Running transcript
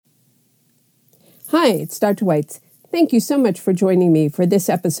Hi, it's Dr. Weitz. Thank you so much for joining me for this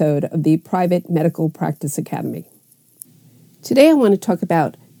episode of the Private Medical Practice Academy. Today I want to talk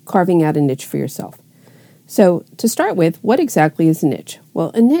about carving out a niche for yourself. So to start with, what exactly is a niche? Well,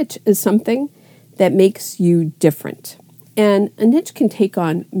 a niche is something that makes you different. And a niche can take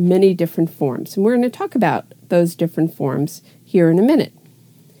on many different forms. And we're going to talk about those different forms here in a minute.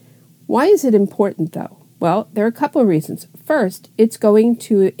 Why is it important though? Well, there are a couple of reasons. First, it's going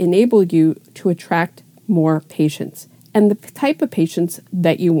to enable you to attract more patients and the type of patients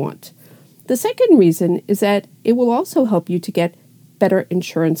that you want. The second reason is that it will also help you to get better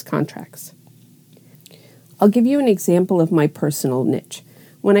insurance contracts. I'll give you an example of my personal niche.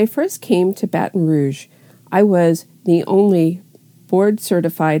 When I first came to Baton Rouge, I was the only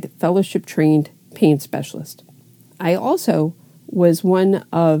board-certified, fellowship-trained pain specialist. I also was one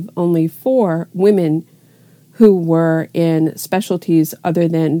of only 4 women who were in specialties other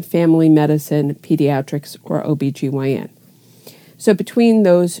than family medicine, pediatrics, or OBGYN. So between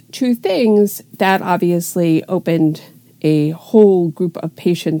those two things, that obviously opened a whole group of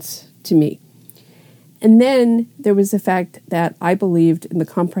patients to me. And then there was the fact that I believed in the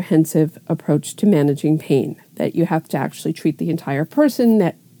comprehensive approach to managing pain, that you have to actually treat the entire person,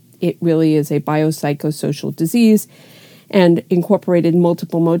 that it really is a biopsychosocial disease, and incorporated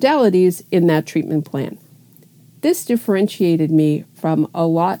multiple modalities in that treatment plan. This differentiated me from a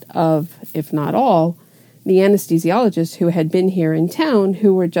lot of, if not all, the anesthesiologists who had been here in town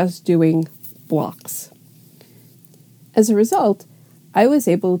who were just doing blocks. As a result, I was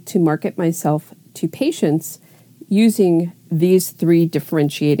able to market myself to patients using these 3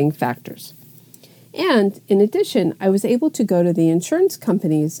 differentiating factors. And in addition, I was able to go to the insurance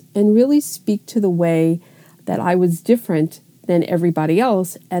companies and really speak to the way that I was different than everybody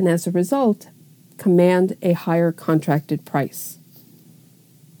else, and as a result, command a higher contracted price.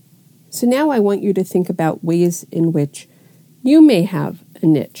 So now I want you to think about ways in which you may have a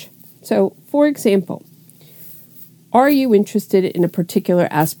niche. So, for example, are you interested in a particular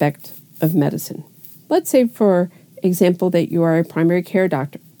aspect of medicine? Let's say, for example, that you are a primary care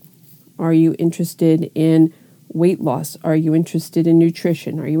doctor. Are you interested in weight loss? Are you interested in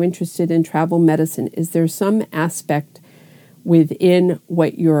nutrition? Are you interested in travel medicine? Is there some aspect within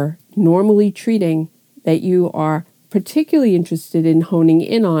what you're normally treating that you are particularly interested in honing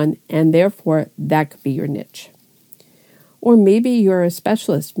in on, and therefore that could be your niche? Or maybe you're a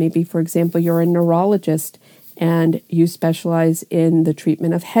specialist. Maybe, for example, you're a neurologist and you specialize in the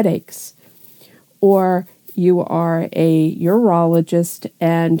treatment of headaches. Or you are a urologist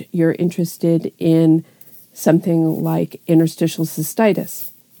and you're interested in something like interstitial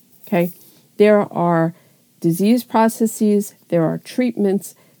cystitis. Okay? There are disease processes, there are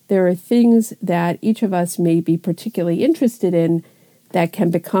treatments, there are things that each of us may be particularly interested in that can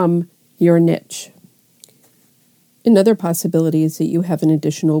become your niche. Another possibility is that you have an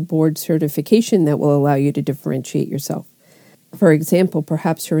additional board certification that will allow you to differentiate yourself. For example,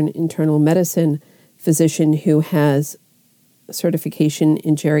 perhaps you're an internal medicine physician who has certification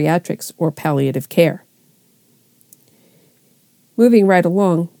in geriatrics or palliative care. Moving right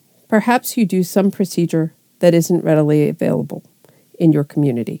along, perhaps you do some procedure that isn't readily available in your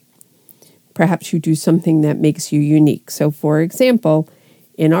community. Perhaps you do something that makes you unique. So, for example,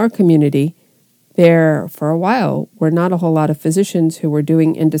 in our community, there for a while were not a whole lot of physicians who were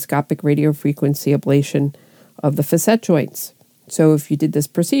doing endoscopic radiofrequency ablation of the facet joints. So if you did this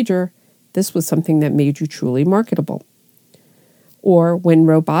procedure, this was something that made you truly marketable. Or when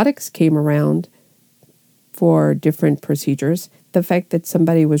robotics came around for different procedures, the fact that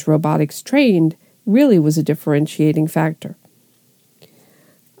somebody was robotics trained really was a differentiating factor.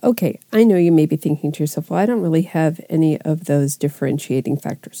 Okay, I know you may be thinking to yourself, well, I don't really have any of those differentiating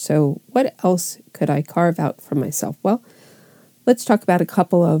factors. So what else could I carve out for myself? Well, let's talk about a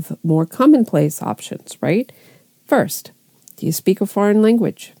couple of more commonplace options, right? First, do you speak a foreign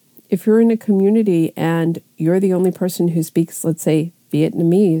language? If you're in a community and you're the only person who speaks, let's say,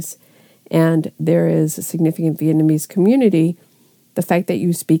 Vietnamese, and there is a significant Vietnamese community, the fact that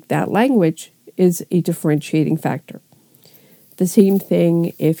you speak that language is a differentiating factor. The same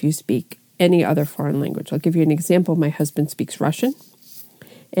thing if you speak any other foreign language. I'll give you an example. My husband speaks Russian,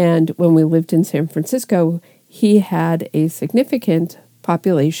 and when we lived in San Francisco, he had a significant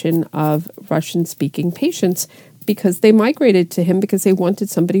population of Russian-speaking patients because they migrated to him because they wanted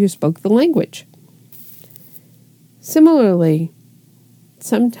somebody who spoke the language. Similarly,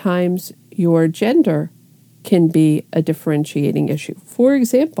 sometimes your gender can be a differentiating issue. For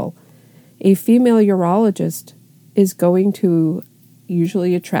example, a female urologist is going to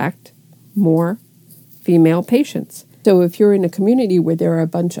usually attract more female patients. So if you're in a community where there are a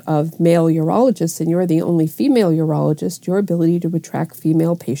bunch of male urologists and you're the only female urologist, your ability to attract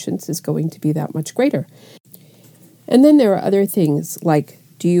female patients is going to be that much greater. And then there are other things like,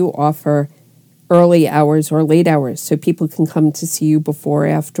 do you offer early hours or late hours so people can come to see you before or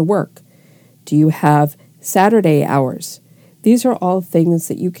after work? Do you have Saturday hours? These are all things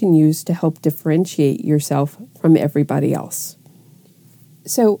that you can use to help differentiate yourself from everybody else.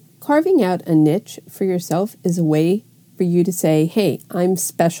 So carving out a niche for yourself is a way for you to say, hey, I'm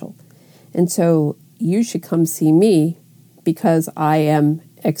special. And so you should come see me because I am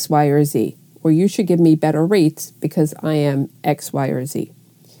X, Y, or Z. Or you should give me better rates because I am X, Y, or Z.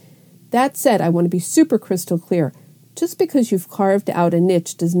 That said, I want to be super crystal clear. Just because you've carved out a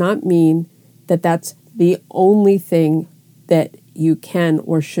niche does not mean that that's the only thing that you can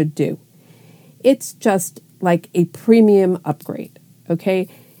or should do. It's just like a premium upgrade, okay?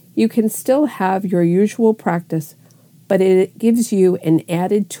 You can still have your usual practice, but it gives you an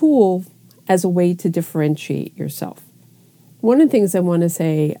added tool as a way to differentiate yourself. One of the things I want to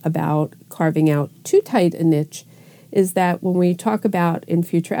say about carving out too tight a niche is that when we talk about in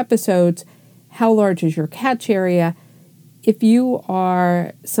future episodes, how large is your catch area? If you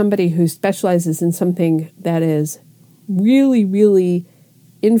are somebody who specializes in something that is really, really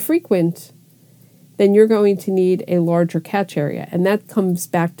infrequent, then you're going to need a larger catch area. And that comes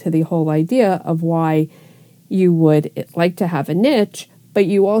back to the whole idea of why you would like to have a niche, but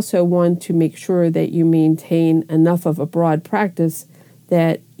you also want to make sure that you maintain enough of a broad practice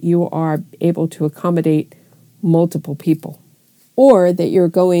that you are able to accommodate multiple people, or that you're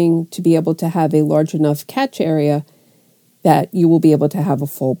going to be able to have a large enough catch area that you will be able to have a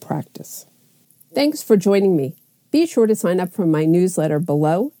full practice. Thanks for joining me. Be sure to sign up for my newsletter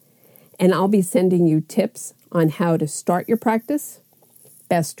below, and I'll be sending you tips on how to start your practice,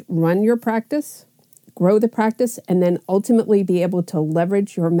 best run your practice, grow the practice, and then ultimately be able to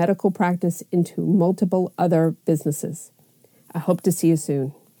leverage your medical practice into multiple other businesses. I hope to see you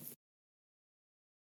soon.